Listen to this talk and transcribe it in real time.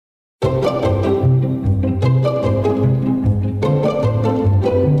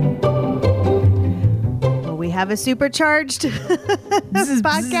have a supercharged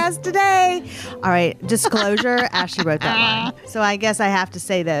podcast today. All right. Disclosure. Ashley wrote that line. So I guess I have to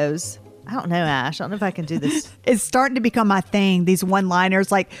say those. I don't know, Ash. I don't know if I can do this. It's starting to become my thing. These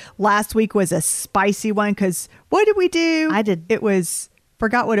one-liners. Like last week was a spicy one because what did we do?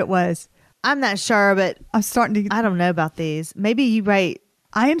 Forgot what it was. I'm not sure, but I'm starting to. I don't know about these. Maybe you write.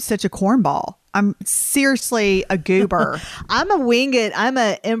 I am such a cornball. I'm seriously a goober. I'm a wing it. I'm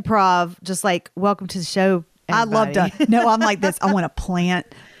a improv. Just like welcome to the show. Everybody. I love to. No, I'm like this. I want to plant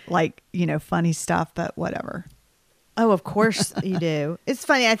funny stuff, but whatever. Oh, of course you do. It's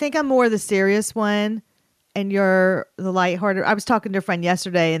funny. I think I'm more the serious one. And you're the lighthearted. I was talking to a friend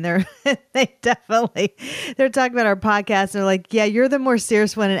yesterday and they're talking about our podcast. And they're like, yeah, you're the more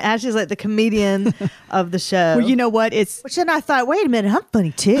serious one. And Ashley's like the comedian of the show. Well, you know what? Which then I thought, wait a minute, I'm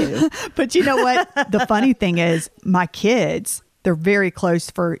funny too. But you know what? The funny thing is my kids, they're very close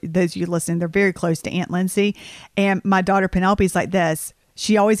for those of you listening. They're very close to Aunt Lindsay. And my daughter Penelope's like this.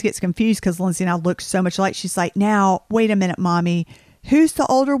 She always gets confused because Lindsay and I look so much alike. She's like, now, wait a minute, Mommy. Who's the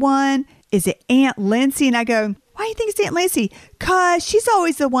older one? Is it Aunt Lindsay? And I go, why do you think it's Aunt Lindsay? Because she's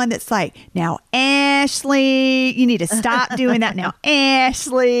always the one that's like, now, Ashley, you need to stop doing that now,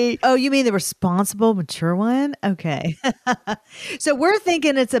 Ashley. Oh, you mean the responsible, mature one? Okay. So we're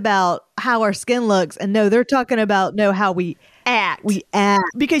thinking it's about how our skin looks. And no, they're talking about, how we act. We act.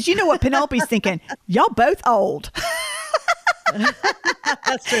 Because you know what Penelope's thinking? Y'all both old.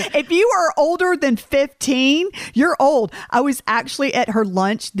 That's true. If you are older than 15, you're old. I was actually at her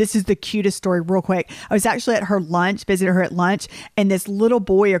lunch. This is the cutest story real quick. I was actually at her lunch, visited her at lunch, and this little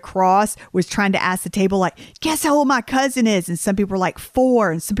boy across was trying to ask the table, like, guess how old my cousin is? And some people were like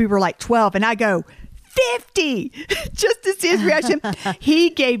 4 and some people were like 12. And I go, 50. Just to see his reaction. He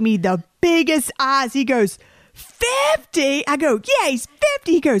gave me the biggest eyes. He goes, 50? I go, yeah, he's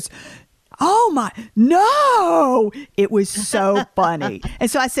 50. He goes, oh my, no. It was so funny.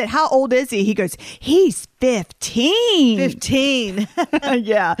 And so I said, how old is he? He goes, he's 15. 15.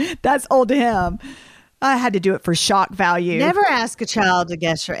 Yeah, that's old to him. I had to do it for shock value. Never ask a child to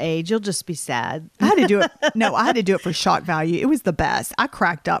guess your age. You'll just be sad. I had to do it. No, I had to do it for shock value. It was the best. I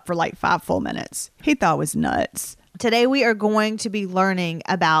cracked up for like 5 full minutes. He thought it was nuts. Today, we are going to be learning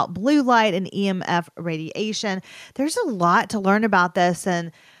about blue light and EMF radiation. There's a lot to learn about this,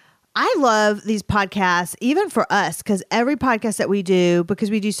 and I love these podcasts, even for us, because every podcast that we do,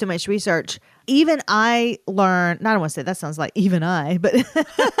 because we do so much research, even I learn, I don't want to say that sounds like even I, but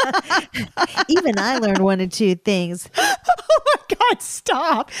even I learned 1 or 2 things. Oh my God,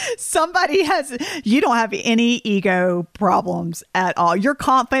 stop. You don't have any ego problems at all. Your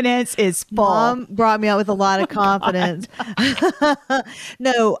confidence is full. Mom brought me out with a lot of confidence.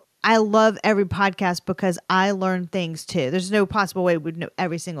 No, I love every podcast because I learn things too. There's no possible way we would know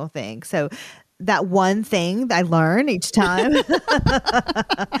every single thing. So that one thing I learn each time.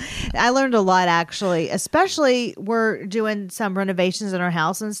 I learned a lot, actually, especially we're doing some renovations in our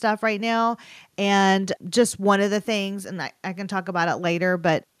house and stuff right now. And just one of the things, and I can talk about it later,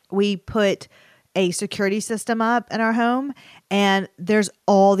 but we put a security system up in our home, and there's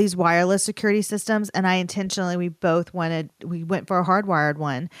all these wireless security systems. And we went for a hardwired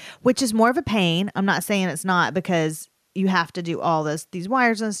one, which is more of a pain. I'm not saying it's not, because you have to do all these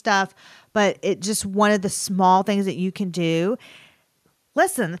wires and stuff, but it's just one of the small things that you can do.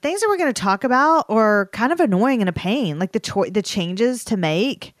 Listen, the things that we're going to talk about are kind of annoying and a pain, like the changes to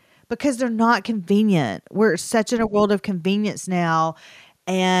make, because they're not convenient. We're such in a world of convenience now.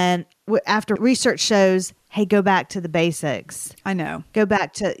 And after research shows, hey, go back to the basics. I know. Go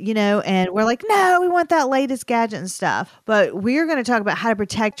back to, and we're like, no, we want that latest gadget and stuff. But we're going to talk about how to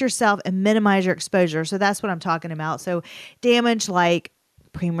protect yourself and minimize your exposure. So that's what I'm talking about. So damage like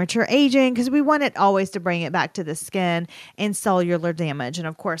premature aging, because we want it always to bring it back to the skin, and cellular damage. And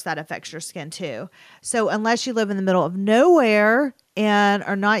of course, that affects your skin too. So unless you live in the middle of nowhere and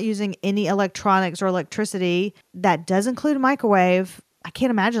are not using any electronics or electricity, that does include a microwave. I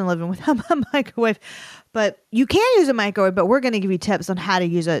can't imagine living without a microwave, but you can use a microwave, but we're going to give you tips on how to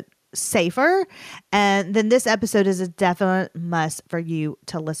use it safer. And then this episode is a definite must for you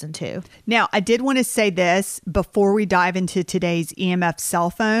to listen to. Now, I did want to say this before we dive into today's EMF cell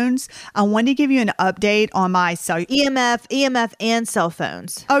phones. I wanted to give you an update on my EMF and cell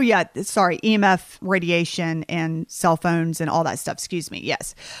phones. Oh yeah. Sorry. EMF radiation and cell phones and all that stuff. Excuse me.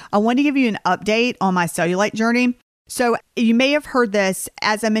 Yes. I wanted to give you an update on my Cellulite journey. So you may have heard this,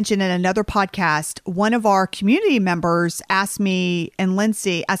 as I mentioned in another podcast, one of our community members asked Lindsay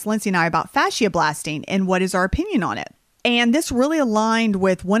and I about fascia blasting and what is our opinion on it. And this really aligned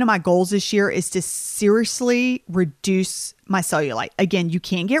with one of my goals this year is to seriously reduce my cellulite. Again, you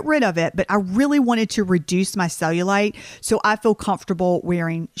can't get rid of it, but I really wanted to reduce my cellulite so I feel comfortable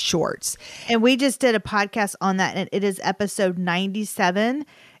wearing shorts. And we just did a podcast on that, and it is episode 97.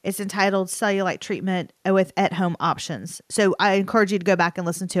 It's entitled Cellulite Treatment with At-Home Options. So I encourage you to go back and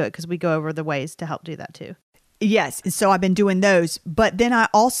listen to it because we go over the ways to help do that too. Yes. And so I've been doing those. But then I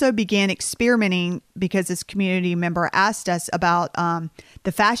also began experimenting because this community member asked us about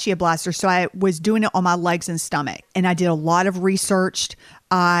the fascia blaster. So I was doing it on my legs and stomach. And I did a lot of research.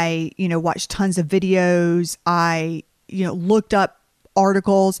 I, watched tons of videos. I, looked up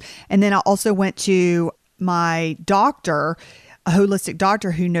articles. And then I also went to my doctor, a holistic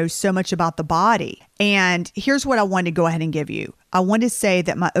doctor who knows so much about the body. And here's what I wanted to go ahead and give you. I want to say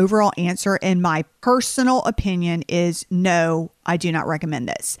that my overall answer and my personal opinion is no, I do not recommend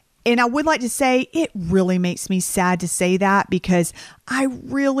this. And I would like to say it really makes me sad to say that because I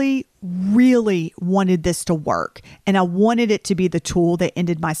really, really wanted this to work. And I wanted it to be the tool that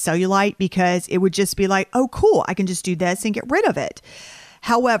ended my cellulite because it would just be like, oh, cool, I can just do this and get rid of it.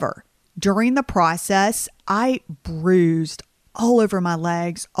 However, during the process, I bruised all over my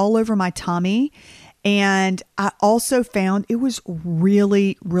legs, all over my tummy. And I also found it was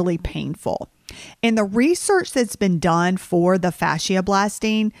really, really painful. And the research that's been done for the fascia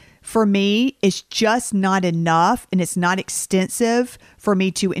blasting, for me, is just not enough and it's not extensive for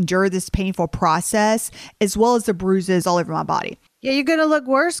me to endure this painful process, as well as the bruises all over my body. Yeah, you're going to look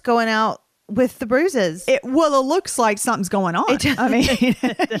worse going out with the bruises. It looks like something's going on. I mean,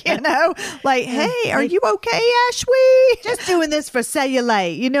 like, hey, are you okay, Ashwee? Just doing this for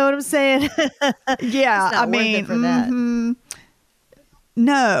cellulite. You know what I'm saying? Yeah, I mean, for that.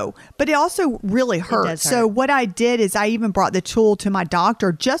 No, but it also really hurts. So what I did is I even brought the tool to my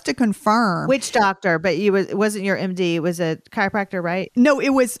doctor just to confirm. Which doctor? But it wasn't your MD. It was a chiropractor, right? No,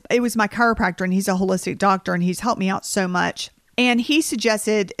 it was my chiropractor, and he's a holistic doctor, and he's helped me out so much. And he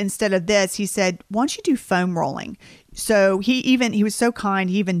suggested, instead of this, he said, why don't you do foam rolling? So he was so kind.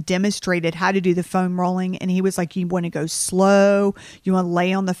 He even demonstrated how to do the foam rolling. And he was like, you want to go slow. You want to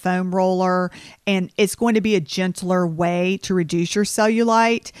lay on the foam roller. And it's going to be a gentler way to reduce your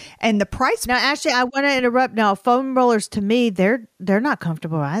cellulite. And the price. Now, Ashley, I want to interrupt. Now, foam rollers, to me, they're not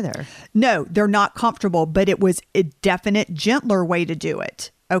comfortable either. No, they're not comfortable. But it was a definite gentler way to do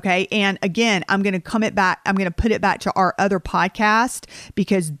it. Okay. And again, I'm going to put it back to our other podcast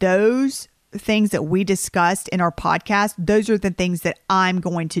because those things that we discussed in our podcast, those are the things that I'm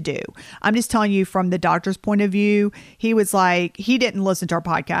going to do. I'm just telling you from the doctor's point of view. He was like, he didn't listen to our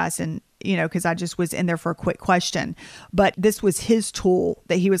podcast and because I just was in there for a quick question. But this was his tool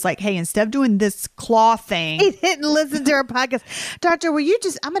that he was like, hey, instead of doing this claw thing. He didn't listen to our podcast. Doctor, I'm going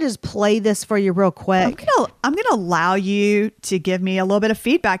to just play this for you real quick. I'm going to allow you to give me a little bit of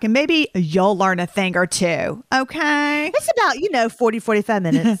feedback and maybe you'll learn a thing or two. Okay. It's about, 40, 45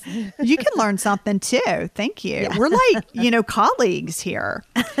 minutes. You can learn something too. Thank you. Yeah. We're like, colleagues here.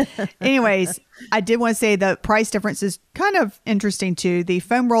 Anyways, I did want to say the price difference is kind of interesting too. The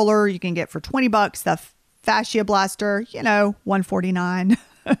foam roller you can get for $20. The fascia blaster, $149.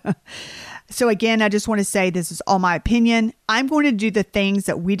 So again, I just want to say this is all my opinion. I'm going to do the things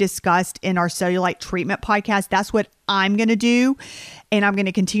that we discussed in our cellulite treatment podcast. That's what I'm going to do. And I'm going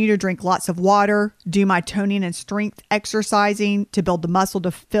to continue to drink lots of water, do my toning and strength exercising to build the muscle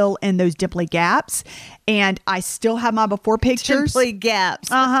to fill in those dimply gaps. And I still have my before pictures. Dimply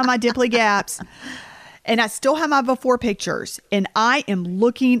gaps. My dimply gaps. And I still have my before pictures. And I am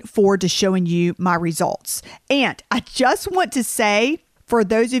looking forward to showing you my results. And I just want to say, for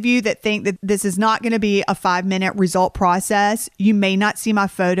those of you that think that this is not going to be a 5-minute result process, you may not see my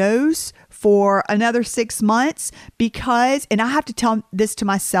photos for another 6 months because, and I have to tell this to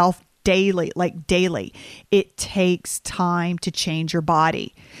myself daily, it takes time to change your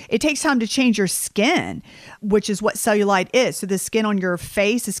body. It takes time to change your skin, which is what cellulite is. So the skin on your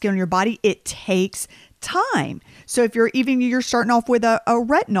face, the skin on your body, it takes time. So if you're starting off with a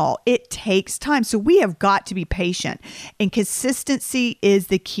retinol, it takes time. So we have got to be patient, and consistency is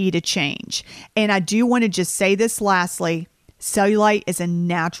the key to change. And I do want to just say this lastly, cellulite is a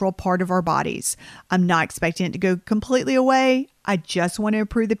natural part of our bodies. I'm not expecting it to go completely away. I just want to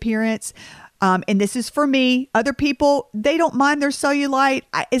improve the appearance. And this is for me. Other people, they don't mind their cellulite.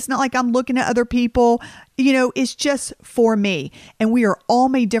 It's not like I'm looking at other people. It's just for me. And we are all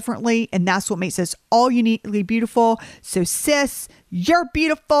made differently. And that's what makes us all uniquely beautiful. So sis, you're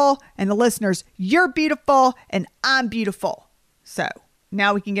beautiful. And the listeners, you're beautiful. And I'm beautiful. So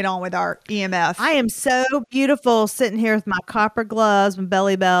now we can get on with our EMF. I am so beautiful sitting here with my copper gloves, my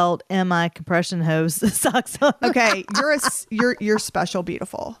belly belt, and my compression hose socks on. Okay, you're special,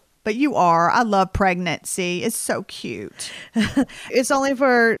 beautiful. But you are. I love pregnancy. It's so cute. It's only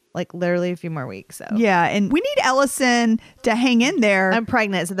for like literally a few more weeks. So yeah, and we need Ellison to hang in there. I'm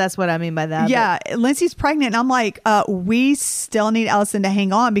pregnant, so that's what I mean by that. Yeah, Lindsay's pregnant. And I'm like, we still need Ellison to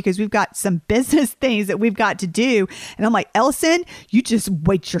hang on because we've got some business things that we've got to do. And I'm like, Ellison, you just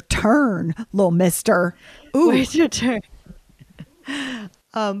wait your turn, little mister. Ooh. Wait your turn.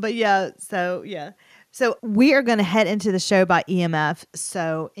 But yeah, so yeah. So we are going to head into the show by EMF.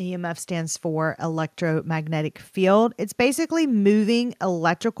 So EMF stands for electromagnetic field. It's basically moving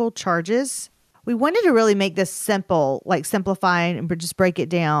electrical charges. We wanted to really make this simple, like simplify and just break it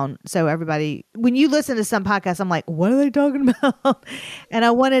down. So everybody, when you listen to some podcasts, I'm like, what are they talking about? And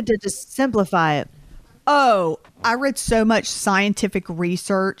I wanted to just simplify it. Oh, I read so much scientific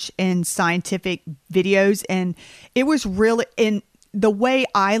research and scientific videos, and it was really in the way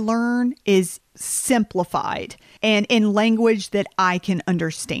I learn is simplified and in language that I can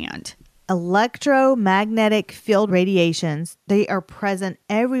understand. Electromagnetic field radiations, they are present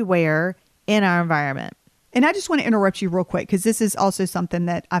everywhere in our environment. And I just want to interrupt you real quick because this is also something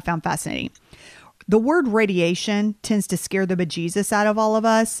that I found fascinating. The word radiation tends to scare the bejesus out of all of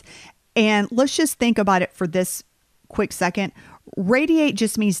us. And let's just think about it for this quick second. Radiate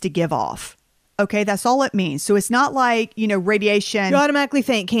just means to give off. Okay, that's all it means. So it's not like, radiation. You automatically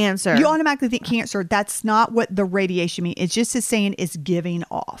think cancer. That's not what the radiation means. It's just saying it's giving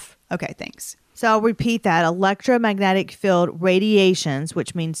off. Okay, thanks. So I'll repeat that. Electromagnetic field radiations,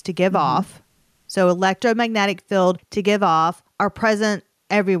 which means to give off. So electromagnetic field to give off are present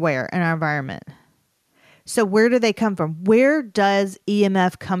everywhere in our environment. So where do they come from? Where does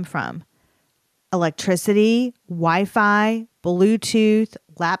EMF come from? Electricity, Wi-Fi, Bluetooth,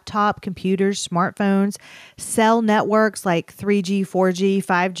 laptop, computers, smartphones, cell networks like 3G, 4G,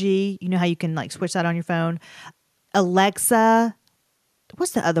 5G. You know how you can like switch that on your phone. Alexa.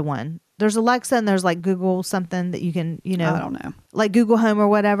 What's the other one? There's Alexa and there's like Google something that you can, I don't know. Like Google Home or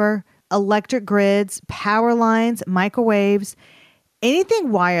whatever. Electric grids, power lines, microwaves,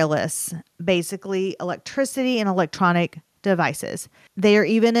 anything wireless, basically electricity and electronic devices. They are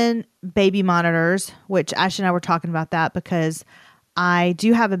even in baby monitors, which Ash and I were talking about that because I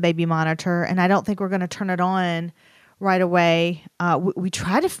do have a baby monitor and I don't think we're going to turn it on right away.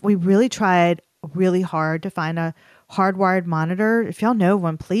 We really tried really hard to find a hardwired monitor. If y'all know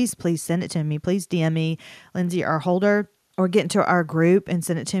one, please send it to me. Please DM me, Lindsay, our holder, or get into our group and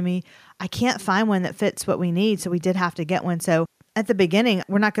send it to me. I can't find one that fits what we need. So we did have to get one. So at the beginning,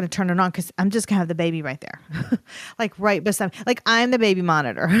 we're not going to turn it on because I'm just going to have the baby right there. Like right beside, like I'm the baby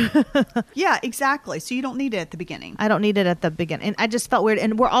monitor. Yeah, exactly. So you don't need it at the beginning. I don't need it at the beginning. And I just felt weird.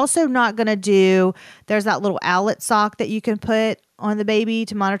 And we're also not going to do, there's that little outlet sock that you can put on the baby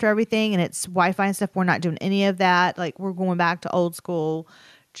to monitor everything. And it's Wi-Fi and stuff. We're not doing any of that. Like we're going back to old school.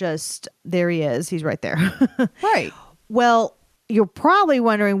 Just there he is. He's right there. Right. Well, you're probably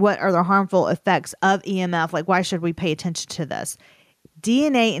wondering what are the harmful effects of EMF? Like, why should we pay attention to this?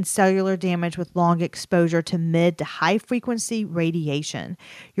 DNA and cellular damage with long exposure to mid to high frequency radiation.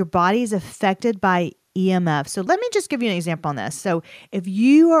 Your body is affected by EMF. So let me just give you an example on this. So if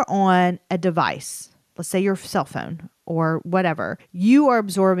you are on a device, let's say your cell phone or whatever, you are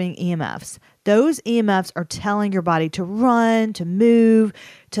absorbing EMFs. Those EMFs are telling your body to run, to move,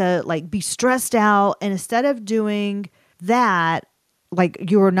 to like be stressed out. And instead of doing that,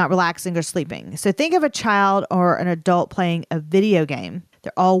 like you're not relaxing or sleeping. So think of a child or an adult playing a video game.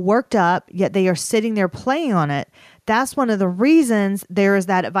 They're all worked up, yet they are sitting there playing on it. That's one of the reasons there is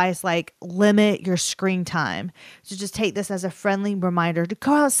that advice like limit your screen time. So just take this as a friendly reminder to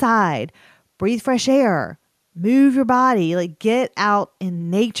go outside, breathe fresh air, move your body, like get out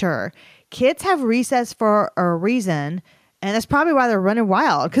in nature. Kids have recess for a reason. And that's probably why they're running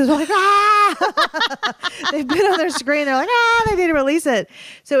wild because they're like, they've been on their screen. They're like, they need to release it.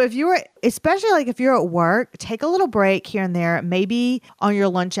 So if you were, especially like if you're at work, take a little break here and there. Maybe on your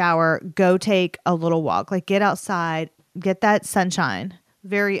lunch hour, go take a little walk, like get outside, get that sunshine.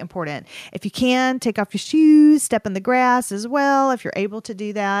 Very important. If you can, take off your shoes, step in the grass as well. If you're able to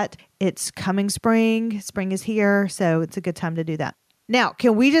do that, it's coming spring. Spring is here. So it's a good time to do that. Now,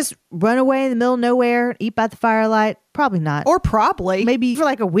 can we just run away in the middle of nowhere, eat by the firelight? Probably not. Or probably. Maybe for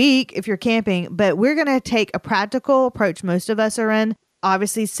like a week if you're camping. But we're going to take a practical approach. Most of us are in,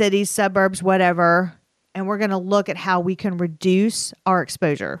 obviously, cities, suburbs, whatever. And we're going to look at how we can reduce our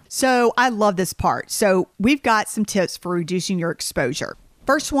exposure. So I love this part. So we've got some tips for reducing your exposure.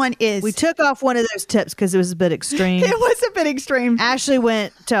 First one is... We took off one of those tips because it was a bit extreme. It was a bit extreme. Ashley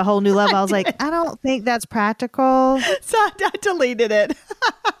went to a whole new level. I was like, I don't think that's practical. So I deleted it.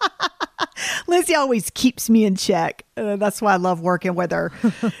 Lindsay always keeps me in check. That's why I love working with her.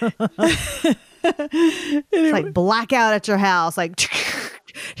 It's like blackout at your house. Like,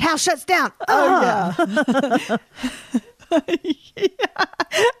 house shuts down. Oh, yeah. Yeah.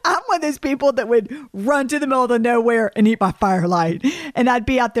 I'm one of those people that would run to the middle of the nowhere and eat my firelight. And I'd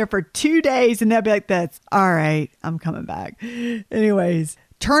be out there for 2 days and they'd be like, that's all right. I'm coming back. Anyways,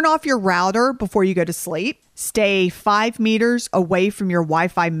 turn off your router before you go to sleep. Stay 5 meters away from your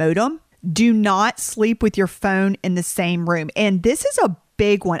Wi-Fi modem. Do not sleep with your phone in the same room. And this is a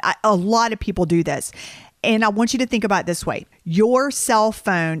big one. A lot of people do this. And I want you to think about it this way. Your cell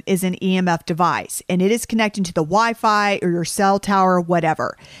phone is an EMF device and it is connecting to the Wi-Fi or your cell tower,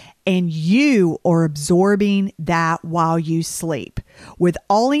 whatever. And you are absorbing that while you sleep. With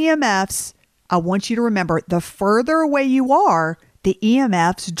all EMFs, I want you to remember the further away you are, the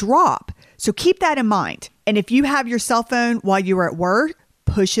EMFs drop. So keep that in mind. And if you have your cell phone while you are at work,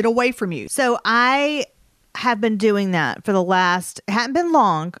 push it away from you. So I have been doing that for it hadn't been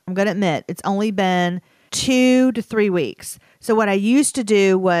long. I'm going to admit it's only been 2 to 3 weeks. So what I used to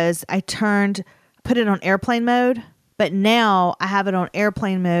do was put it on airplane mode, but now I have it on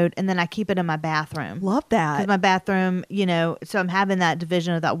airplane mode and then I keep it in my bathroom. Love that. Because my bathroom, so I'm having that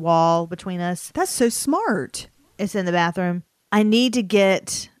division of that wall between us. That's so smart. It's in the bathroom. I need to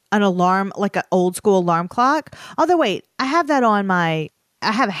get an alarm, like an old school alarm clock. Although wait, I have that on I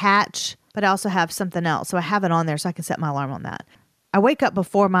have a Hatch, but I also have something else. So I have it on there so I can set my alarm on that. I wake up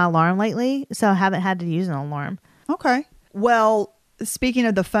before my alarm lately, so I haven't had to use an alarm. Okay. Well, speaking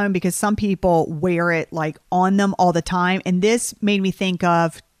of the phone, because some people wear it like on them all the time, and this made me think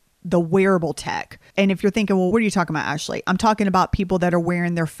of the wearable tech. And if you're thinking, well, what are you talking about, Ashley? I'm talking about people that are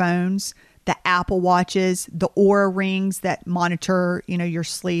wearing their phones, the Apple Watches, the Oura Rings that monitor, your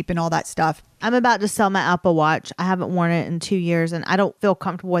sleep and all that stuff. I'm about to sell my Apple Watch. I haven't worn it in 2 years, and I don't feel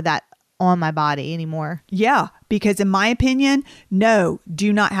comfortable with that on my body anymore. Yeah, because in my opinion, no,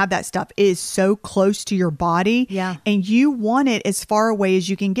 do not have that stuff. It is so close to your body. Yeah. And you want it as far away as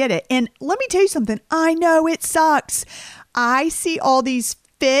you can get it. And let me tell you something. I know it sucks. I see all these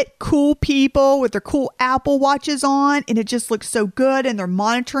fit, cool people with their cool Apple Watches on, and it just looks so good, and they're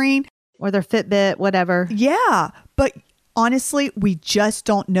monitoring. Or their Fitbit, whatever. Yeah. But honestly, we just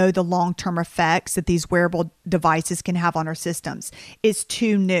don't know the long-term effects that these wearable devices can have on our systems. It's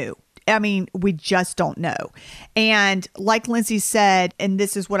too new. I mean, we just don't know. And like Lindsay said, and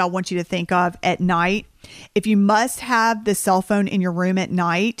this is what I want you to think of at night, if you must have the cell phone in your room at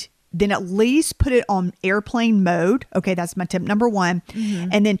night, then at least put it on airplane mode. Okay, that's my tip number one. Mm-hmm.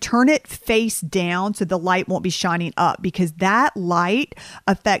 And then turn it face down so the light won't be shining up, because that light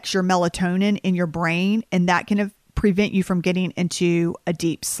affects your melatonin in your brain, and that can prevent you from getting into a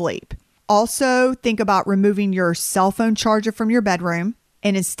deep sleep. Also, think about removing your cell phone charger from your bedroom.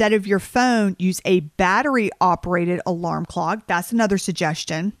 And instead of your phone, use a battery-operated alarm clock. That's another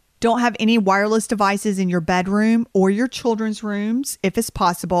suggestion. Don't have any wireless devices in your bedroom or your children's rooms, if it's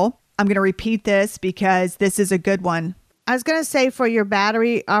possible. I'm going to repeat this because this is a good one. I was going to say, for your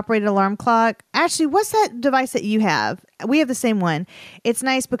battery-operated alarm clock, actually, what's that device that you have? We have the same one. It's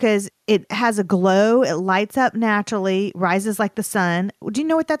nice because it has a glow. It lights up naturally, rises like the sun. Do you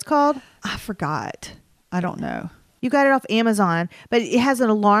know what that's called? I forgot. I don't know. You got it off Amazon, but it has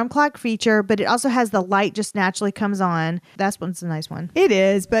an alarm clock feature, but it also has the light just naturally comes on. That's one's a nice one. It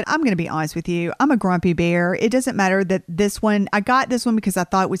is, but I'm going to be honest with you. I'm a grumpy bear. It doesn't matter that I got this one because I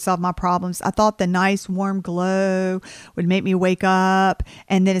thought it would solve my problems. I thought the nice warm glow would make me wake up,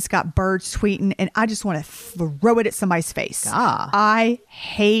 and then it's got birds tweeting, and I just want to throw it at somebody's face. I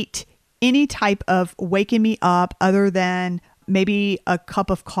hate any type of waking me up other than maybe a cup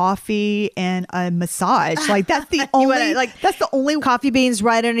of coffee and a massage. Like that's the only, that's the only coffee beans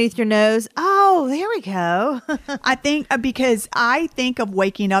right underneath your nose. Oh, there we go. I think because I think of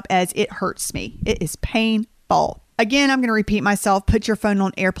waking up as it hurts me. It is painful. Again, I'm going to repeat myself. Put your phone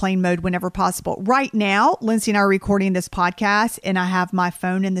on airplane mode whenever possible. Right now, Lindsay and I are recording this podcast and I have my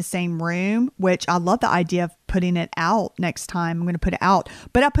phone in the same room, which I love the idea of putting it out next time. I'm going to put it out,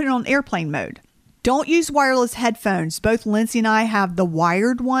 but I put it on airplane mode. Don't use wireless headphones. Both Lindsay and I have the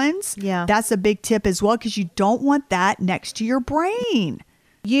wired ones. Yeah. That's a big tip as well, because you don't want that next to your brain.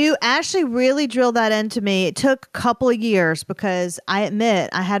 You actually really drilled that into me. It took a couple of years because I admit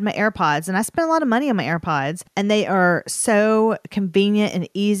I had my AirPods and I spent a lot of money on my AirPods, and they are so convenient and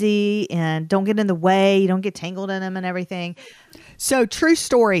easy and don't get in the way. You don't get tangled in them and everything. So true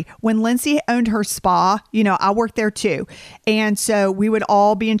story. When Lindsay owned her spa, I worked there too. And so we would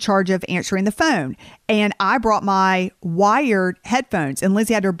all be in charge of answering the phone. And I brought my wired headphones and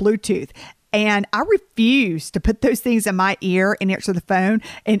Lindsay had her Bluetooth. And I refused to put those things in my ear and answer the phone.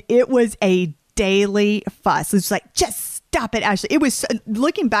 And it was a daily fuss. It was like, just stop it, Ashley. It was,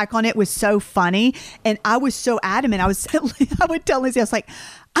 looking back on it, was so funny. And I was so adamant. I would tell Lindsay, I was like,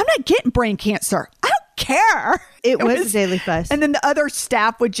 I'm not getting brain cancer. I don't care. It was a daily fuss. And then the other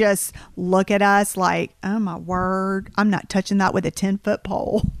staff would just look at us like, oh my word, I'm not touching that with a 10-foot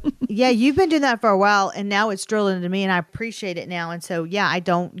pole. Yeah, you've been doing that for a while and now it's drilled into me and I appreciate it now. And so, yeah, I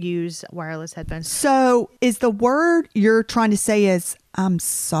don't use wireless headphones. So is the word you're trying to say is, I'm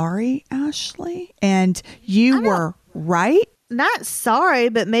sorry, Ashley? And you were right? Not sorry,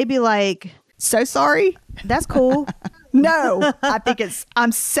 but maybe like, so sorry? That's cool. No, I think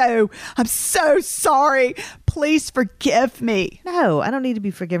I'm so sorry. Please forgive me. No, I don't need to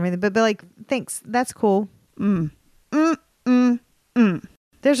be forgiven, but like, thanks. That's cool. There's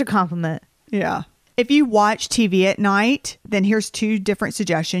a compliment. Yeah. If you watch TV at night, then here's 2 different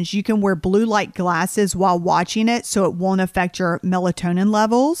suggestions. You can wear blue light glasses while watching it so it won't affect your melatonin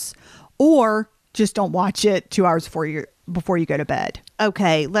levels, or just don't watch it 2 hours before you go to bed.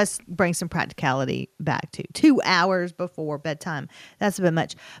 Okay, let's bring some practicality back to 2 hours before bedtime. That's a bit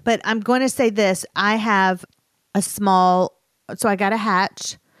much. But I'm going to say this. I have so I got a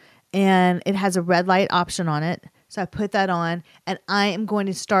Hatch and it has a red light option on it. So I put that on and I am going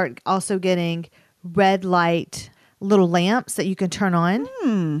to start also getting red light little lamps that you can turn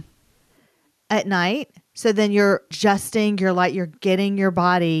on at night. So then you're adjusting your light, you're getting your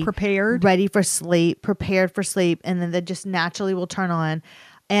body prepared, ready for sleep, prepared for sleep. And then they just naturally will turn on.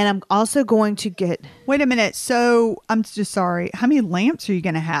 And I'm also going to get... Wait a minute. So I'm just sorry. How many lamps are you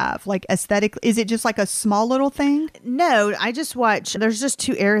going to have? Like aesthetic? Is it just like a small little thing? No, I just watch... There's just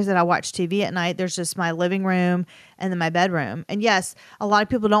 2 areas that I watch TV at night. There's just my living room and then my bedroom. And yes, a lot of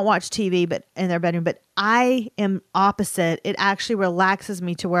people don't watch TV but in their bedroom, but I am opposite. It actually relaxes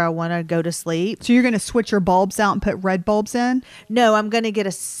me to where I want to go to sleep. So you're going to switch your bulbs out and put red bulbs in? No, I'm going to get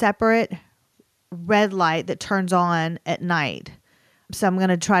a separate red light that turns on at night. So I'm going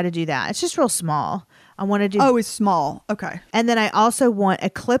to try to do that. It's just real small. I want to do... Oh, it's small. Okay. And then I also want a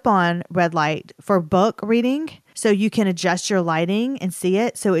clip-on red light for book reading. So you can adjust your lighting and see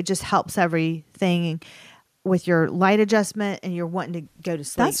it. So it just helps everything with your light adjustment and you're wanting to go to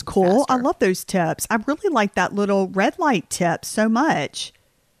sleep. That's cool. faster. I love those tips. I really like that little red light tip so much.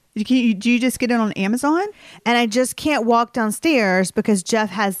 Do you just get it on Amazon? And I just can't walk downstairs because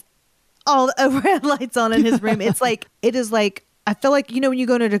Jeff has all the overhead lights on in his room. It is like... I feel like, when you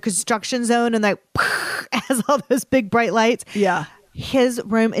go into the construction zone and like has all those big bright lights. Yeah. His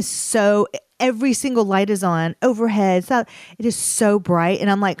room is every single light is on overhead. So it is so bright. And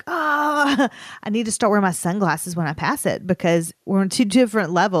I'm like, I need to start wearing my sunglasses when I pass it because we're on 2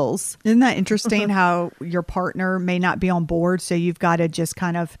 different levels. Isn't that interesting how your partner may not be on board? So you've got to just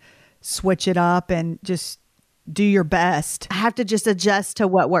kind of switch it up and just do your best. I have to just adjust to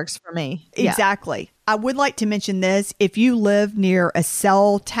what works for me. Exactly. Yeah. I would like to mention this. If you live near a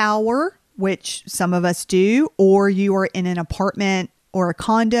cell tower, which some of us do, or you are in an apartment or a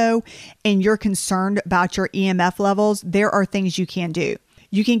condo and you're concerned about your EMF levels, there are things you can do.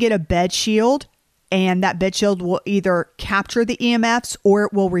 You can get a bed shield and that bed shield will either capture the EMFs or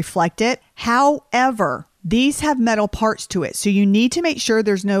it will reflect it. However, these have metal parts to it. So you need to make sure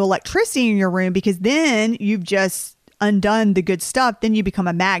there's no electricity in your room because then you've just undone the good stuff. Then you become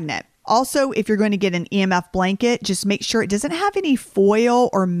a magnet. Also, if you're going to get an EMF blanket, just make sure it doesn't have any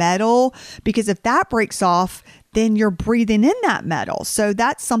foil or metal because if that breaks off, then you're breathing in that metal. So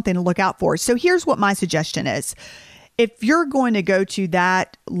that's something to look out for. So here's what my suggestion is. If you're going to go to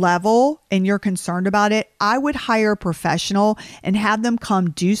that level and you're concerned about it, I would hire a professional and have them come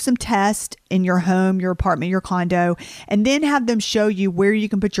do some tests in your home, your apartment, your condo, and then have them show you where you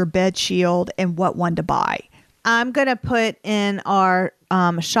can put your bed shield and what one to buy. I'm going to put in our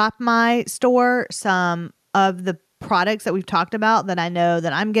Shop My store some of the products that we've talked about that I know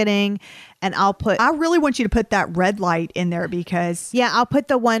that I'm getting. And I really want you to put that red light in there because... Yeah, I'll put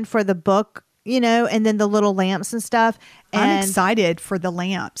the one for the book, and then the little lamps and stuff. And I'm excited for the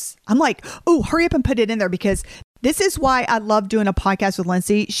lamps. I'm like, oh, hurry up and put it in there because this is why I love doing a podcast with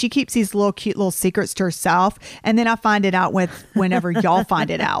Lindsay. She keeps these cute little secrets to herself. And then I find it out whenever y'all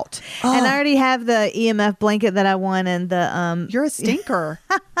find it out. Oh. And I already have the EMF blanket that I want and the... You're a stinker.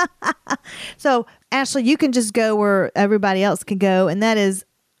 So Ashley, you can just go where everybody else can go. And that is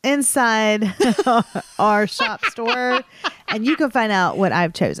inside our shop store. And you can find out what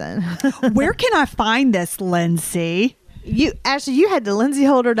I've chosen. Where can I find this, Lindsay? You had to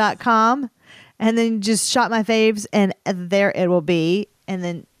lindsayholder.com and then just shot my faves and there it will be. And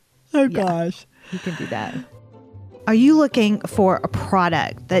then, Gosh, you can do that. Are you looking for a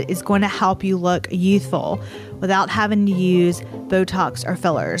product that is going to help you look youthful without having to use Botox or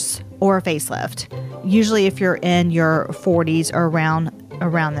fillers or a facelift? Usually if you're in your 40s or around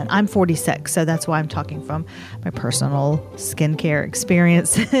then. I'm 46, so that's why I'm talking from my personal skincare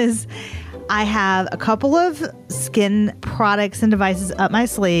experiences. I have a couple of skin products and devices up my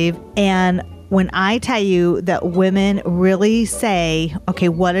sleeve, and when I tell you that women really say, okay,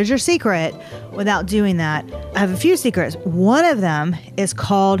 what is your secret without doing that? I have a few secrets. One of them is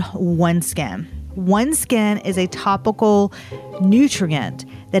called OneSkin. OneSkin is a topical nutrient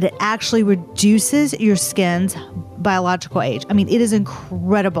that it actually reduces your skin's biological age. I mean, it is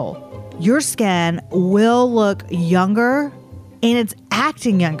incredible. Your skin will look younger and it's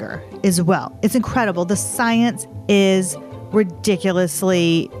acting younger as well. It's incredible. The science is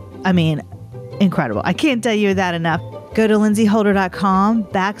ridiculously, incredible. I can't tell you that enough. Go to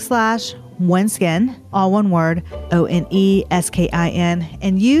lindsayholder.com/OneSkin, all one word, ONESKIN,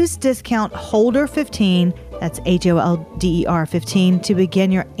 and use discount HOLDER15, that's HOLDER 15, to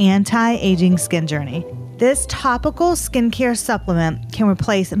begin your anti-aging skin journey. This topical skincare supplement can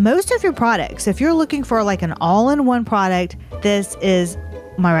replace most of your products. If you're looking for like an all-in-one product, this is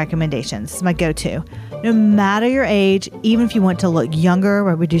my recommendation. This is my go-to. No matter your age, even if you want to look younger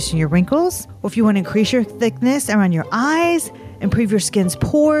by reducing your wrinkles, or if you want to increase your thickness around your eyes, improve your skin's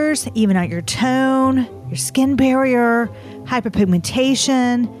pores, even out your tone, your skin barrier,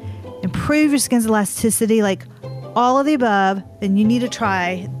 hyperpigmentation, improve your skin's elasticity, like all of the above, then you need to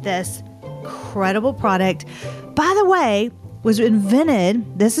try this incredible product. By the way, was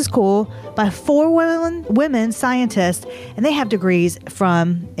invented, this is cool, by 4 women scientists, and they have degrees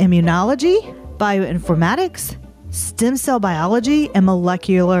from immunology, bioinformatics, stem cell biology, and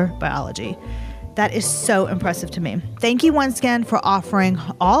molecular biology. That is so impressive to me. Thank you, OneSkin, for offering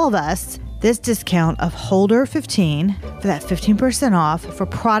all of us this discount of HOLDER15 for that 15% off for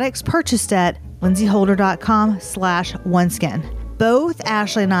products purchased at lindsayholder.com/OneSkin. Both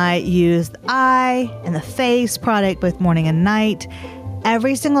Ashley and I use the eye and the face product both morning and night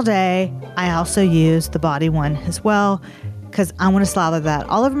every single day. I also use the body one as well because I want to slather that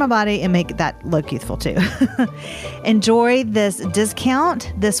all over my body and make that look youthful too. Enjoy this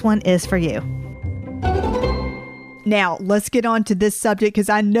discount. This one is for you. Now, let's get on to this subject because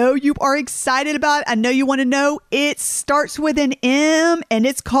I know you are excited about it. I know you want to know. It starts with an M and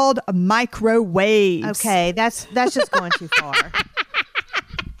it's called microwaves. Okay, that's just going too far.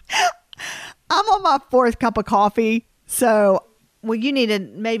 I'm on my 4th cup of coffee, so... Well, you need to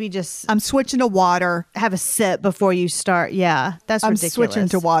maybe just... I'm switching to water. Have a sip before you start. Yeah, that's ridiculous. I'm switching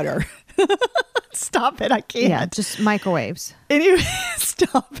to water. Stop it. I can't. Yeah, just microwaves. Anyway,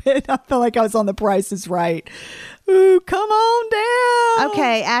 stop it. I feel like I was on The Price is Right. Ooh, come on down.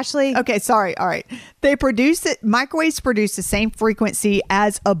 Okay, Ashley. Okay, sorry. All right. Microwaves produce the same frequency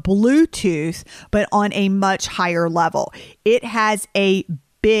as a Bluetooth, but on a much higher level. It has a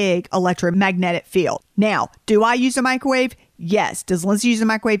big electromagnetic field. Now, do I use a microwave? Yes. Does Lindsay use a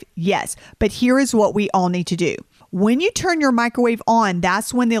microwave? Yes. But here is what we all need to do. When you turn your microwave on,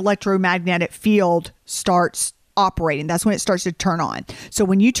 that's when the electromagnetic field starts operating. That's when it starts to turn on. So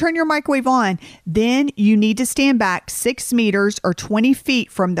when you turn your microwave on, then you need to stand back 6 meters or 20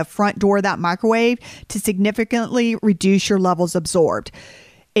 feet from the front door of that microwave to significantly reduce your levels absorbed.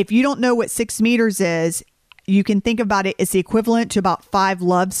 If you don't know what 6 meters is, you can think about it as the equivalent to about 5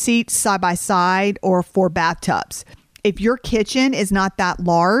 love seats side by side or 4 bathtubs. If your kitchen is not that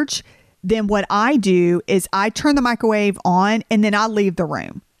large, then what I do is I turn the microwave on and then I leave the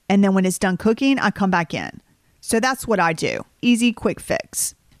room. And then when it's done cooking, I come back in. So that's what I do. Easy, quick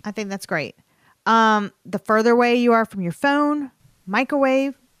fix. I think that's great. The further away you are from your phone,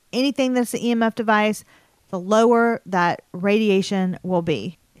 microwave, anything that's an EMF device, the lower that radiation will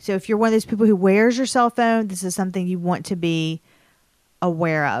be. So if you're one of those people who wears your cell phone, this is something you want to be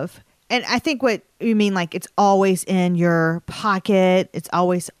aware of. And I think what you mean, like it's always in your pocket, it's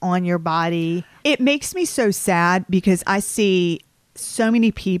always on your body. It makes me so sad because I see so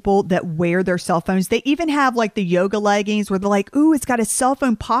many people that wear their cell phones. They even have like the yoga leggings where they're like, ooh, it's got a cell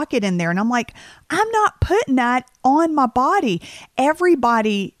phone pocket in there. And I'm like, I'm not putting that on my body.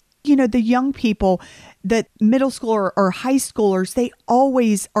 Everybody, the young people, the middle schooler or high schoolers, they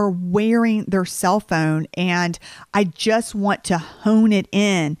always are wearing their cell phone. And I just want to hone it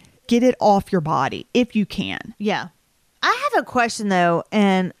in. Get it off your body if you can. Yeah. I have a question though.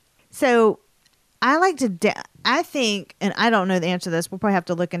 And so I like to, I think, and I don't know the answer to this. We'll probably have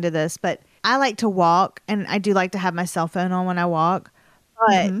to look into this, but I like to walk, and I do like to have my cell phone on when I walk,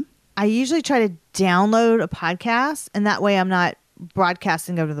 but I usually try to download a podcast, and that way I'm not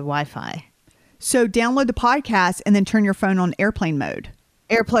broadcasting over the Wi-Fi. So download the podcast and then turn your phone on airplane mode.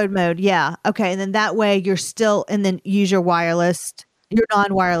 Airplane mode, yeah. Okay, and then that way you're still, and then use your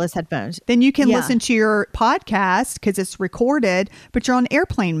non-wireless headphones. Then you can listen to your podcast because it's recorded, but you're on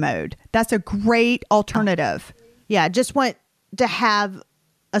airplane mode. That's a great alternative. Yeah, just want to have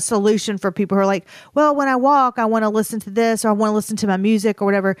a solution for people who are like, well, when I walk, I want to listen to this, or I want to listen to my music or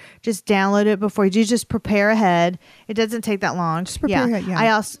whatever. Just download it before you do. Just prepare ahead. It doesn't take that long. Just prepare ahead,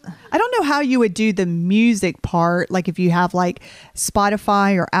 yeah. I don't know how you would do the music part, like if you have like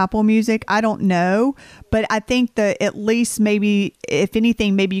Spotify or Apple Music. I don't know. But I think that at least maybe, if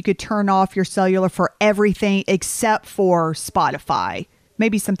anything, maybe you could turn off your cellular for everything except for Spotify.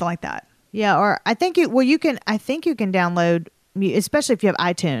 Maybe something like that. Yeah, or I think you can download, especially if you have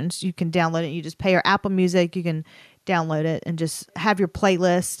iTunes, you can download it. You just pay your Apple Music. You can download it and just have your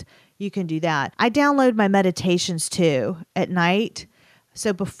playlist. You can do that. I download my meditations too at night.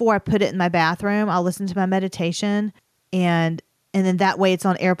 So before I put it in my bathroom, I'll listen to my meditation, and then that way it's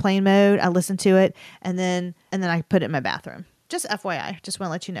on airplane mode. I listen to it, and then I put it in my bathroom. Just FYI, just want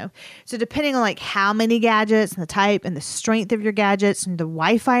to let you know. So depending on like how many gadgets and the type and the strength of your gadgets and the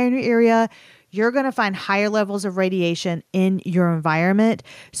Wi-Fi in your area, you're going to find higher levels of radiation in your environment.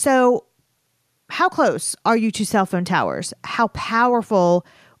 So how close are you to cell phone towers? How powerful,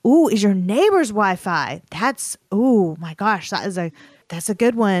 is your neighbor's Wi-Fi? Oh my gosh, that's a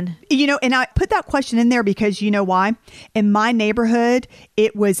good one. And I put that question in there because you know why? In my neighborhood,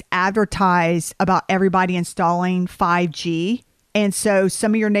 it was advertised about everybody installing 5G. And so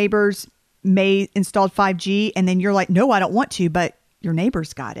some of your neighbors may installed 5G, and then you're like, no, I don't want to, but your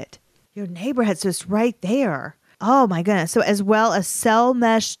neighbor's got it. Your neighbor has this right there. Oh my goodness. So as well as cell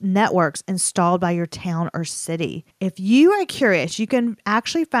mesh networks installed by your town or city. If you are curious, you can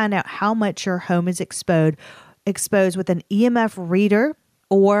actually find out how much your home is exposed with an EMF reader,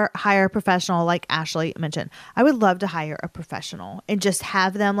 or hire a professional like Ashley mentioned. I would love to hire a professional and just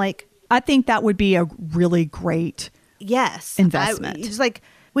have them I think that would be a really great investment. Just like,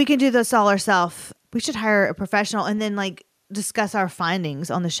 we can do this all ourselves. We should hire a professional and then discuss our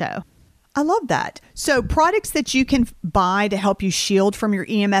findings on the show. I love that. So products that you can buy to help you shield from your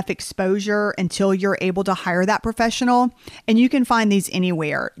EMF exposure until you're able to hire that professional. And you can find these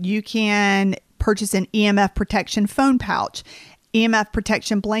anywhere. You can purchase an EMF protection phone pouch, EMF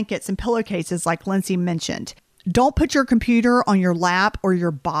protection blankets and pillowcases like Lindsay mentioned. Don't put your computer on your lap or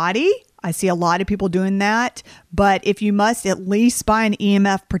your body. I see a lot of people doing that. But if you must, at least buy an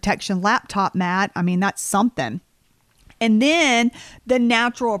EMF protection laptop mat. I mean, that's something. And then the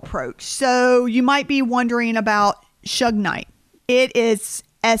natural approach. So you might be wondering about Shungite. It is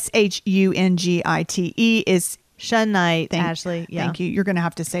Shungite is Shungite, Ashley. Yeah. Thank you. You're going to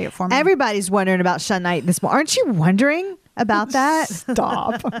have to say it for me. Everybody's wondering about Shungite this morning. Aren't you wondering about that?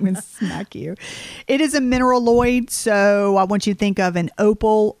 Stop. I'm going to smack you. It is a mineraloid. So I want you to think of an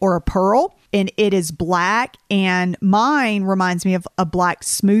opal or a pearl. And it is black, and mine reminds me of a black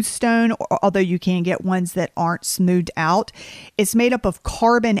smooth stone, although you can get ones that aren't smoothed out. It's made up of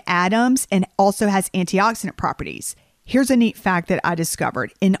carbon atoms and also has antioxidant properties. Here's a neat fact that I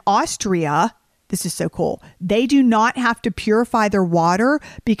discovered. In Austria, this is so cool, they do not have to purify their water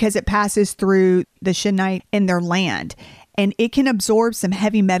because it passes through the shungite in their land, and it can absorb some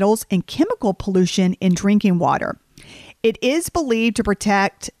heavy metals and chemical pollution in drinking water. It is believed to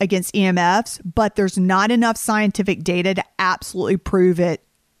protect against EMFs, but there's not enough scientific data to absolutely prove it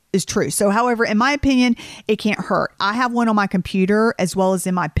is true. So, however, in my opinion, it can't hurt. I have one on my computer as well as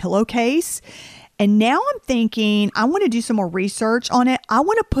in my pillowcase. And now I'm thinking I want to do some more research on it. I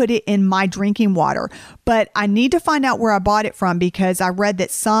want to put it in my drinking water, but I need to find out where I bought it from because I read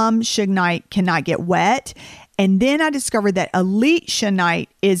that some shungite cannot get wet. And then I discovered that elite shungite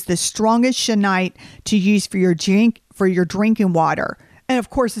is the strongest shungite to use for your drinking water. And of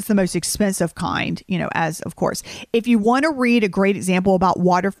course, it's the most expensive kind, as of course. If you want to read a great example about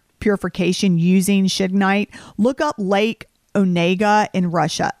water purification using shungite, look up Lake Onega in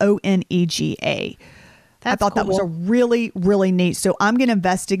Russia, Onega. I thought that was a really, really neat. So I'm going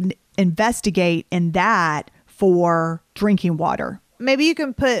to investigate in that for drinking water. Maybe you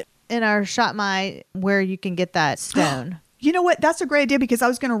can put in our Shot My where you can get that stone. You know what? That's a great idea because I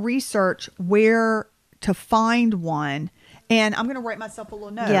was going to research where to find one, and I'm going to write myself a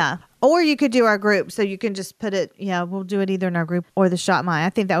little note. Yeah. Or you could do our group. So you can just put it, we'll do it either in our group or the Shot My. I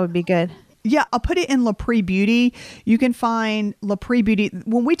think that would be good. Yeah, I'll put it in Lapre Beauty. You can find Lapre Beauty.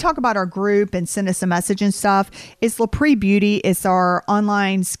 When we talk about our group and send us a message and stuff, it's Lapre Beauty. It's our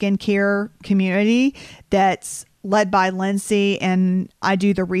online skincare community that's led by Lindsay, and I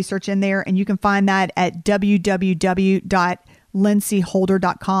do the research in there. And you can find that at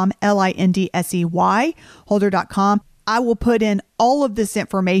www.lindsayholder.com, LINDSEY, holder.com. I will put in all of this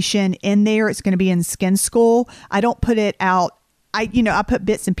information in there. It's going to be in Skin School. I don't put it out. I put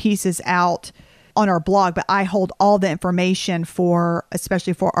bits and pieces out on our blog, but I hold all the information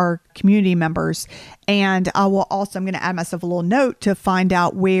especially for our community members. And I'm going to add myself a little note to find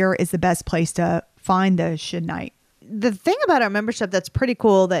out where is the best place to find the Should Night. The thing about our membership that's pretty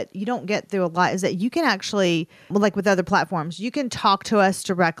cool that you don't get through a lot is that you can actually, like with other platforms, you can talk to us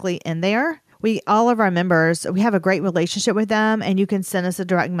directly in there. All of our members, we have a great relationship with them, and you can send us a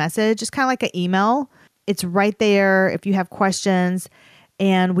direct message. It's kind of like an email. It's right there if you have questions,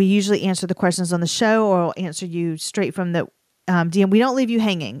 and we usually answer the questions on the show, or we'll answer you straight from the DM. We don't leave you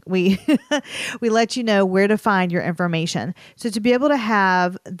hanging. We let you know where to find your information. So to be able to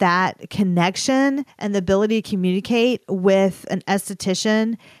have that connection and the ability to communicate with an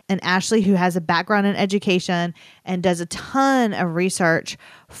esthetician, and Ashley, who has a background in education and does a ton of research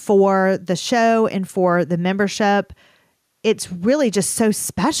for the show and for the membership, it's really just so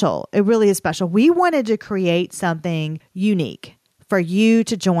special. It really is special. We wanted to create something unique for you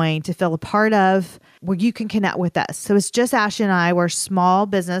to join, to feel a part of, where you can connect with us. So it's just Ashley and I. We're a small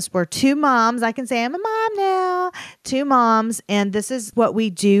business. We're two moms. I can say I'm a mom now. Two moms. And this is what we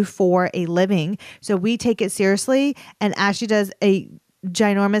do for a living. So we take it seriously. And Ashley does a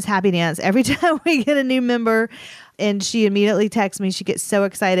ginormous happy dance every time we get a new member. And she immediately texts me. She gets so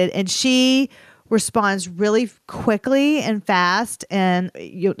excited. And she responds really quickly and fast, and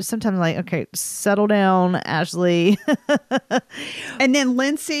you sometimes like, okay, settle down, Ashley. And then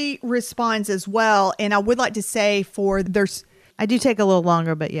Lindsay responds as well. And I would like to say I do take a little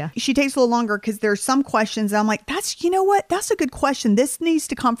longer, but yeah. She takes a little longer because there's some questions I'm like, you know what? That's a good question. This needs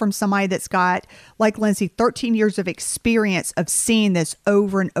to come from somebody that's got, like Lindsay, 13 years of experience of seeing this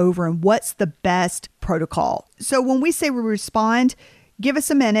over and over, and what's the best protocol. So when we say we respond, give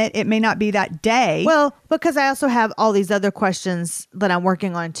us a minute. It may not be that day. Well, because I also have all these other questions that I'm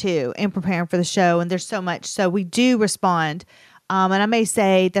working on too and preparing for the show. And there's so much. So we do respond. And I may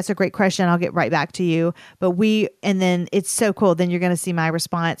say, that's a great question. I'll get right back to you. And then it's so cool. Then you're going to see my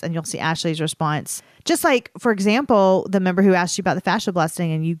response, and you'll see Ashley's response. Just like, for example, the member who asked you about the fascia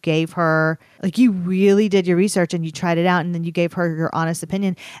blasting, and you gave her, like, you really did your research and you tried it out, and then you gave her your honest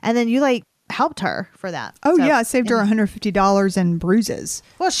opinion. And then you helped her for that. Oh, so, yeah. I saved her $150 in bruises.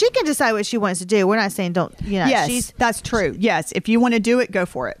 Well, she can decide what she wants to do. We're not saying don't, Yes, that's true. Yes. If you want to do it, go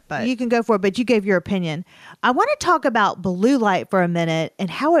for it. But you can go for it, but you gave your opinion. I want to talk about blue light for a minute and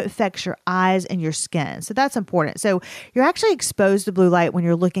how it affects your eyes and your skin. So that's important. So you're actually exposed to blue light when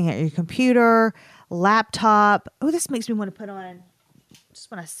you're looking at your computer, laptop. Oh, this makes me want to put on, just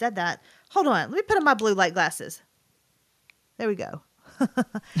when I said that, hold on. Let me put on my blue light glasses. There we go.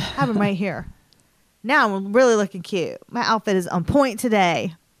 Have them right here. Now I'm really looking cute. My outfit is on point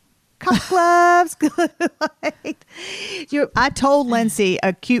today. Cuff gloves. I told Lindsay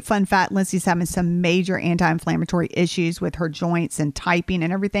a cute fun fact. Lindsay's having some major anti-inflammatory issues with her joints and typing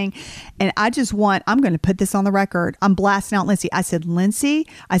and everything. And I'm going to put this on the record. I'm blasting out Lindsay. I said, Lindsay,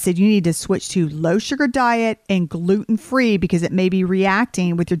 you need to switch to low sugar diet and gluten-free because it may be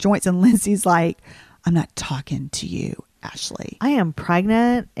reacting with your joints. And Lindsay's like, I'm not talking to you, Ashley. I am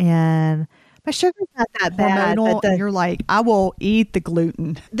pregnant and my sugar's not that bad. And you're like, I will eat the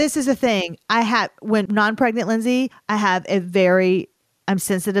gluten. This is the thing. When non-pregnant Lindsay, I'm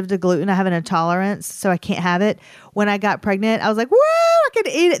sensitive to gluten. I have an intolerance, so I can't have it. When I got pregnant, I was like, whoa, I can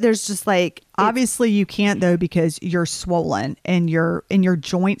eat it. There's just like... Obviously you can't though, because you're swollen and your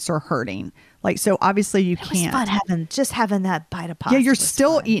joints are hurting. So obviously you can't. It was fun having that bite of pasta. Yeah, you're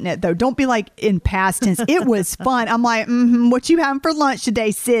still eating it though. Don't be like in past tense. It was fun. I'm like, what you having for lunch today,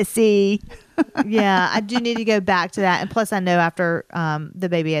 sissy? Yeah, I do need to go back to that. And plus I know after the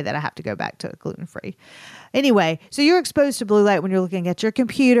baby that I have to go back to gluten-free. Anyway, so you're exposed to blue light when you're looking at your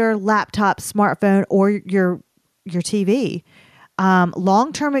computer, laptop, smartphone, or your TV.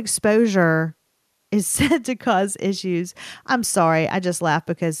 Long-term exposure is said to cause issues. I'm sorry. I just laughed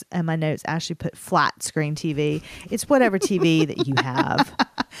because in my notes, Ashley put flat screen TV. It's whatever TV that you have.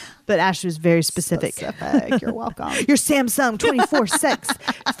 But Ashley was very specific. You're welcome. Your Samsung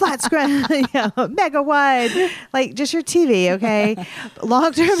 24/6 flat screen, mega wide, just your TV, okay?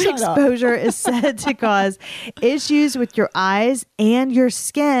 Long-term exposure is said to cause issues with your eyes and your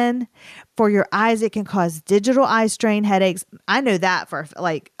skin, For your eyes, it can cause digital eye strain, headaches. I know that for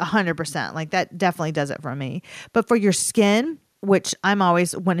like 100%. Like that definitely does it for me. But for your skin, which I'm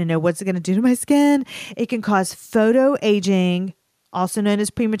always wanting to know what's it going to do to my skin, it can cause photo aging, also known as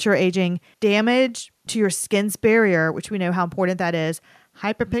premature aging, damage to your skin's barrier, which we know how important that is,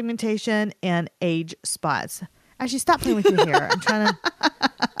 hyperpigmentation, and age spots. Actually, stop playing with your hair. I'm trying to...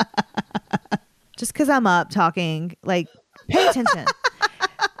 Just because I'm up talking, like, pay attention.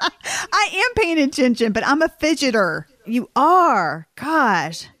 I am paying attention, but I'm a fidgeter. You are.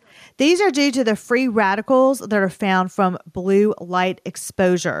 Gosh. These are due to the free radicals that are found from blue light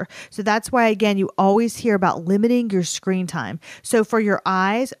exposure. So that's why, again, you always hear about limiting your screen time. So for your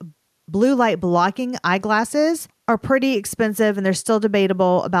eyes, blue light blocking eyeglasses are pretty expensive, and they're still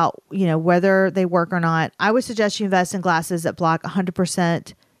debatable about, whether they work or not. I would suggest you invest in glasses that block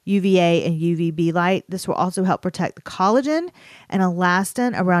 100% UVA and UVB light. This will also help protect the collagen and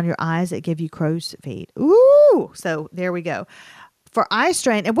elastin around your eyes that give you crow's feet. Ooh! So there we go. For eye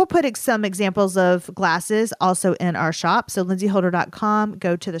strain, and we'll put some examples of glasses also in our shop. So lindsayholder.com,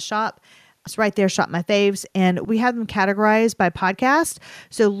 go to the shop. It's right there, Shop My Faves. And we have them categorized by podcast.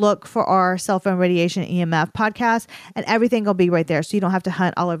 So look for our cell phone radiation EMF podcast, and everything will be right there. So you don't have to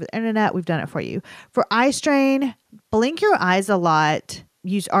hunt all over the internet. We've done it for you. For eye strain, blink your eyes a lot.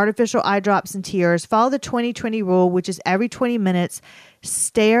 Use artificial eye drops and tears. Follow the 20-20 rule, which is every 20 minutes,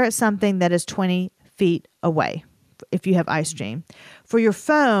 stare at something that is 20 feet away if you have eye strain. For your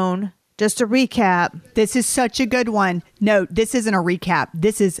phone, just to recap. This is such a good one. No, this isn't a recap.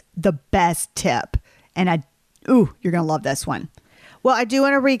 This is the best tip. And you're going to love this one. Well, I do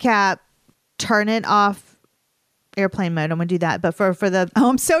want to recap. Turn it off airplane mode. I'm going to do that. But for the... Oh,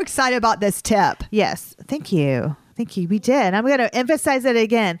 I'm so excited about this tip. Yes. Thank you. Thank you. We did. I'm going to emphasize it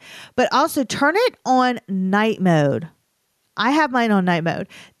again. But also turn it on night mode. I have mine on night mode.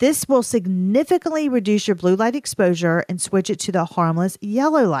 This will significantly reduce your blue light exposure and switch it to the harmless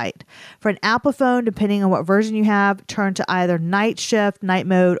yellow light. For an Apple phone, depending on what version you have, turn to either night shift, night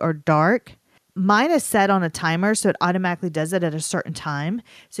mode, or dark. Mine is set on a timer, so it automatically does it at a certain time.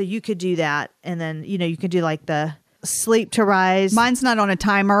 So you could do that. And then, you could do like the sleep to rise. Mine's not on a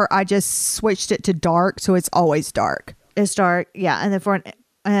timer. I just switched it to dark, so it's always dark. It's dark. Yeah. And then for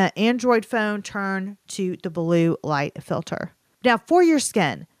an Android phone, turn to the blue light filter. Now for your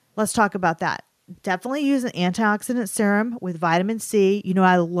skin, let's talk about that. Definitely use an antioxidant serum with vitamin C.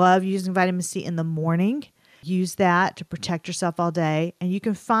 I love using vitamin C in the morning. Use that to protect yourself all day. And you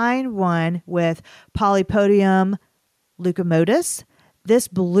can find one with Polypodium leucomotus. This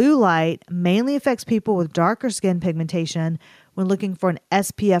blue light mainly affects people with darker skin pigmentation. When looking for an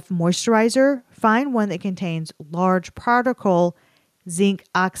SPF moisturizer, find one that contains large particle zinc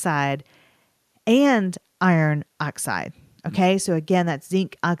oxide and iron oxide. Okay, so again, that's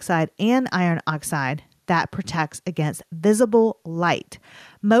zinc oxide and iron oxide that protects against visible light.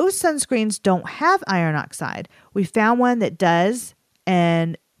 Most sunscreens don't have iron oxide. We found one that does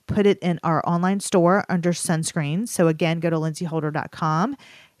and put it in our online store under sunscreens. So again, go to lindsayholder.com,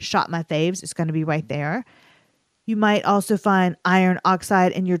 shop my faves. It's going to be right there. You might also find iron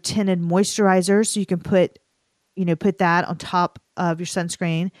oxide in your tinted moisturizer. So you can put that on top of your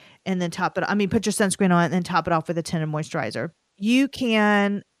sunscreen and then put your sunscreen on and then top it off with a tinted moisturizer. You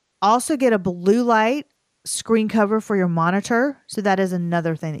can also get a blue light screen cover for your monitor. So that is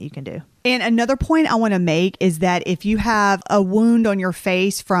another thing that you can do. And another point I want to make is that if you have a wound on your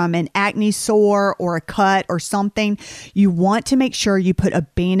face from an acne sore or a cut or something, you want to make sure you put a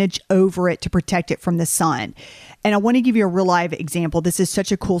bandage over it to protect it from the sun. And I want to give you a real live example. This is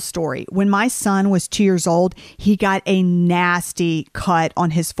such a cool story. When my son was 2 years old, he got a nasty cut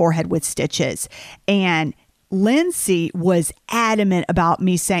on his forehead with stitches. And Lindsay was adamant about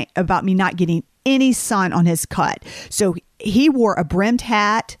me not getting any sun on his cut. So he wore a brimmed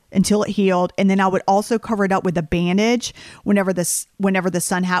hat until it healed. And then I would also cover it up with a bandage whenever the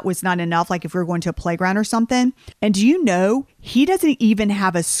sun hat was not enough, like if we were going to a playground or something. And do you know, he doesn't even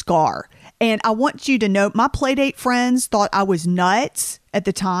have a scar. And I want you to know, my Playdate friends thought I was nuts at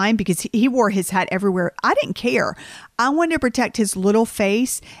the time because he wore his hat everywhere. I didn't care. I wanted to protect his little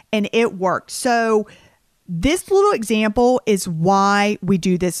face, and it worked. So this little example is why we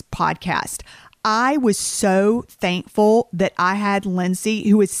do this podcast. I was so thankful that I had Lindsay,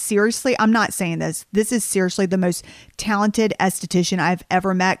 who is seriously, I'm not saying this is seriously the most talented esthetician I've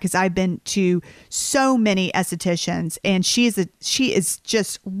ever met, because I've been to so many estheticians, and she is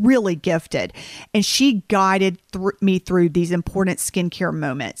just really gifted. And she guided me through these important skincare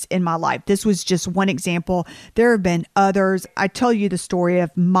moments in my life. This was just one example. There have been others. I tell you the story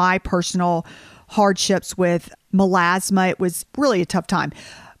of my personal hardships with melasma. It was really a tough time.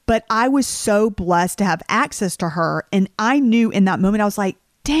 But I was so blessed to have access to her. And I knew in that moment, I was like,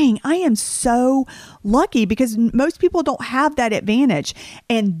 dang, I am so lucky, because most people don't have that advantage.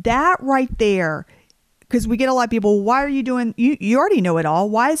 And that right there, because we get a lot of people, why are you doing, you already know it all.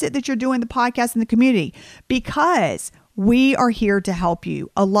 Why is it that you're doing the podcast in the community? Because we are here to help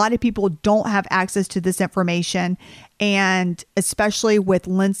you. A lot of people don't have access to this information. And especially with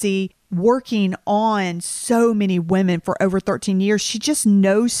Lindsay working on so many women for over 13 years, she just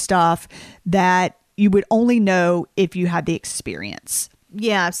knows stuff that you would only know if you had the experience.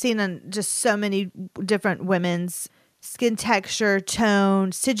 Yeah, I've seen on just so many different women's skin texture,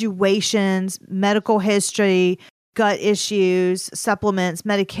 tone, situations, medical history, gut issues, supplements,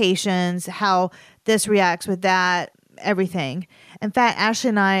 medications, how this reacts with that, everything. In fact, Ashley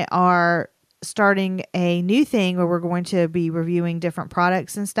and I are starting a new thing where we're going to be reviewing different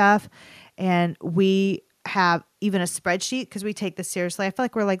products and stuff. And we have even a spreadsheet because we take this seriously. I feel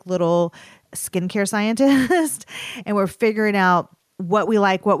like we're like little skincare scientists and we're figuring out what we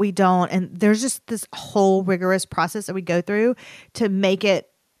like, what we don't. And there's just this whole rigorous process that we go through to make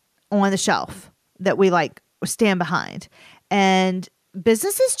it on the shelf that we like stand behind. And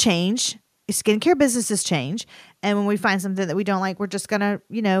businesses change, skincare businesses change. And when we find something that we don't like, we're just going to,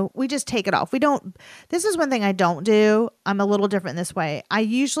 we just take it off. This is one thing I don't do. I'm a little different this way.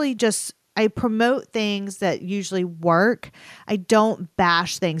 I promote things that usually work. I don't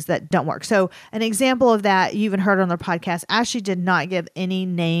bash things that don't work. So an example of that, you even heard on the podcast, Ashley did not give any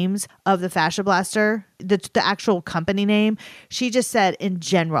names of the Fascia Blaster, the actual company name. She just said in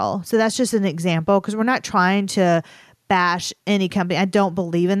general. So that's just an example because we're not trying to bash any company. I don't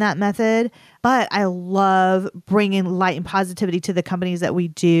believe in that method, but I love bringing light and positivity to the companies that we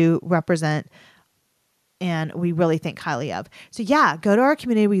do represent and we really think highly of. So yeah, go to our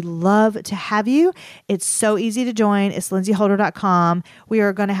community. We love to have you. It's so easy to join. It's lindsayholder.com. We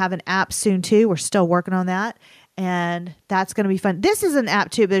are going to have an app soon too. We're still working on that. And that's going to be fun. This is an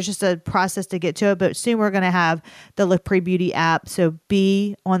app too, but it's just a process to get to it. But soon we're going to have the Look Pretty Beauty app. So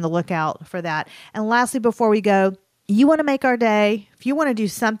be on the lookout for that. And lastly, before we go, you want to make our day. If you want to do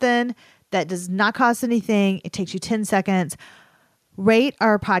something that does not cost anything, it takes you 10 seconds. Rate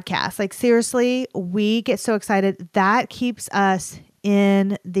our podcast. Like seriously, we get so excited. That keeps us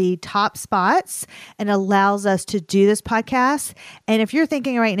in the top spots and allows us to do this podcast. And if you're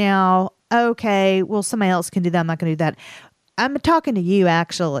thinking right now, okay, well, somebody else can do that, I'm not going to do that. I'm talking to you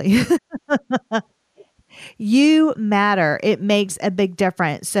actually. You matter. It makes a big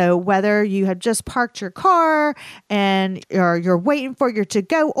difference. So whether you have just parked your car and you're waiting for your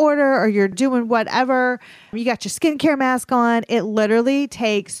to-go order or you're doing whatever, you got your skincare mask on, it literally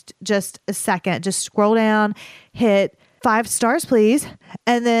takes just a second. Just scroll down, hit 5 stars, please.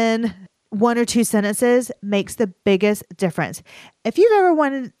 And then 1 or 2 sentences makes the biggest difference. If you've ever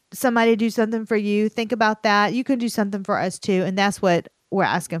wanted somebody to do something for you, think about that. You can do something for us too. And that's what we're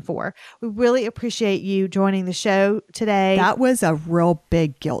asking for. We really appreciate you joining the show today. That was a real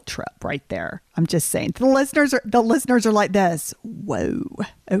big guilt trip right there. I'm just saying. The listeners are like this. Whoa.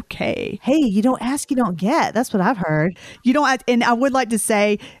 Okay. Hey, you don't ask, you don't get. That's what I've heard. You don't ask, and I would like to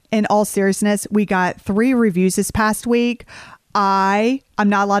say, in all seriousness, we got 3 reviews this past week. I'm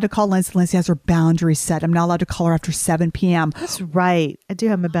not allowed to call Lindsay. Lindsay has her boundaries set. I'm not allowed to call her after 7 p.m. That's right. I do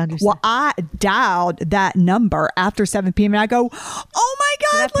have my boundaries set. I dialed that number after 7 p.m. and I go, oh my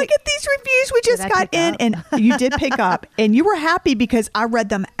God, look at these reviews we just got in. And you did pick up and you were happy because I read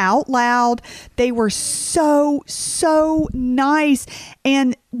them out loud. They were so, so nice.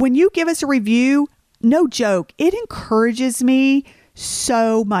 And when you give us a review, no joke, it encourages me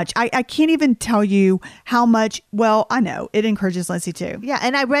so much. I can't even tell you how much. Well, I know it encourages Lindsay too. Yeah.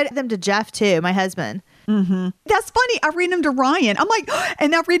 And I read them to Jeff too, my husband. Mm-hmm. That's funny. I read them to Ryan. I'm like,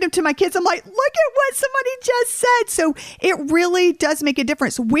 and I read them to my kids. I'm like, look at what somebody just said. So it really does make a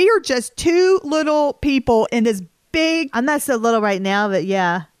difference. We are just 2 little people in this big. I'm not so little right now, but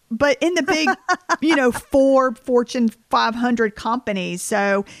yeah. But in the big, 4 Fortune 500 companies.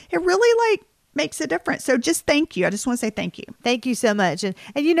 So it really makes a difference. So just thank you. I just want to say thank you. Thank you so much. And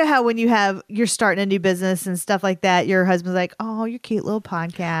you know how when you're starting a new business and stuff like that, your husband's like, oh, your cute little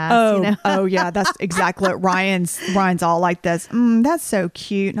podcast. Oh yeah. That's exactly what Ryan's all like this. That's so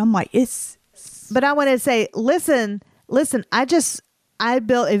cute. And I'm like, but I want to say, listen, I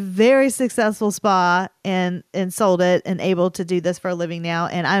built a very successful spa and sold it and able to do this for a living now.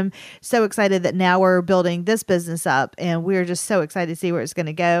 And I'm so excited that now we're building this business up, and we're just so excited to see where it's going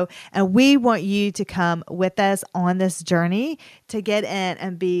to go. And we want you to come with us on this journey to get in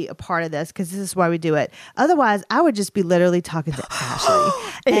and be a part of this, because this is why we do it. Otherwise, I would just be literally talking to Ashley.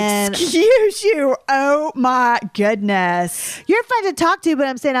 And excuse you. Oh my goodness. you're fun to talk to, but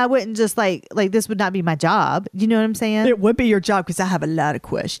I'm saying I wouldn't just like this would not be my job. You know what I'm saying? It would be your job because I have a lot of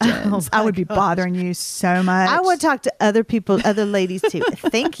questions. I would be bothering you so much. I would talk to other people, other ladies too.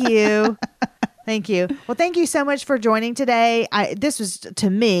 Thank you. Thank you. Well, thank you so much for joining today. This was, to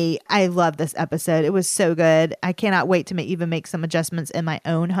me, I love this episode. It was so good. I cannot wait to even make some adjustments in my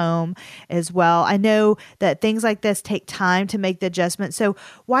own home as well. I know that things like this take time to make the adjustment. So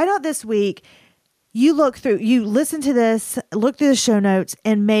why don't this week you listen to this, look through the show notes,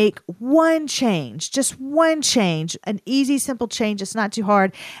 and make one change, just one change, an easy, simple change. It's not too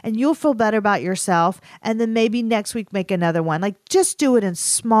hard, and you'll feel better about yourself. And then maybe next week, make another one. Like, just do it in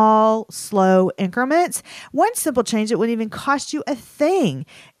small, slow increments. One simple change that wouldn't even cost you a thing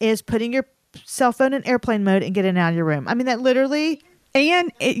is putting your cell phone in airplane mode and getting out of your room. I mean, that literally...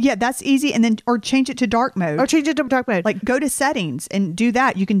 And that's easy. And then, or change it to dark mode. Like, go to settings and do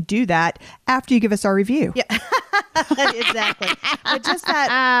that. You can do that after you give us our review. Yeah, exactly. But just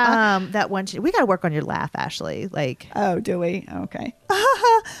that one, we got to work on your laugh, Ashley. Like, oh, do we? Okay.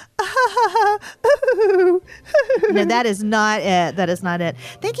 No, that is not it. That is not it.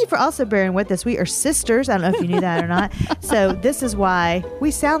 Thank you for also bearing with us. We are sisters. I don't know if you knew that or not. So this is why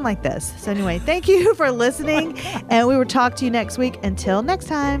we sound like this. So anyway, thank you for listening, and we will talk to you next week. Until next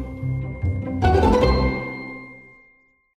time.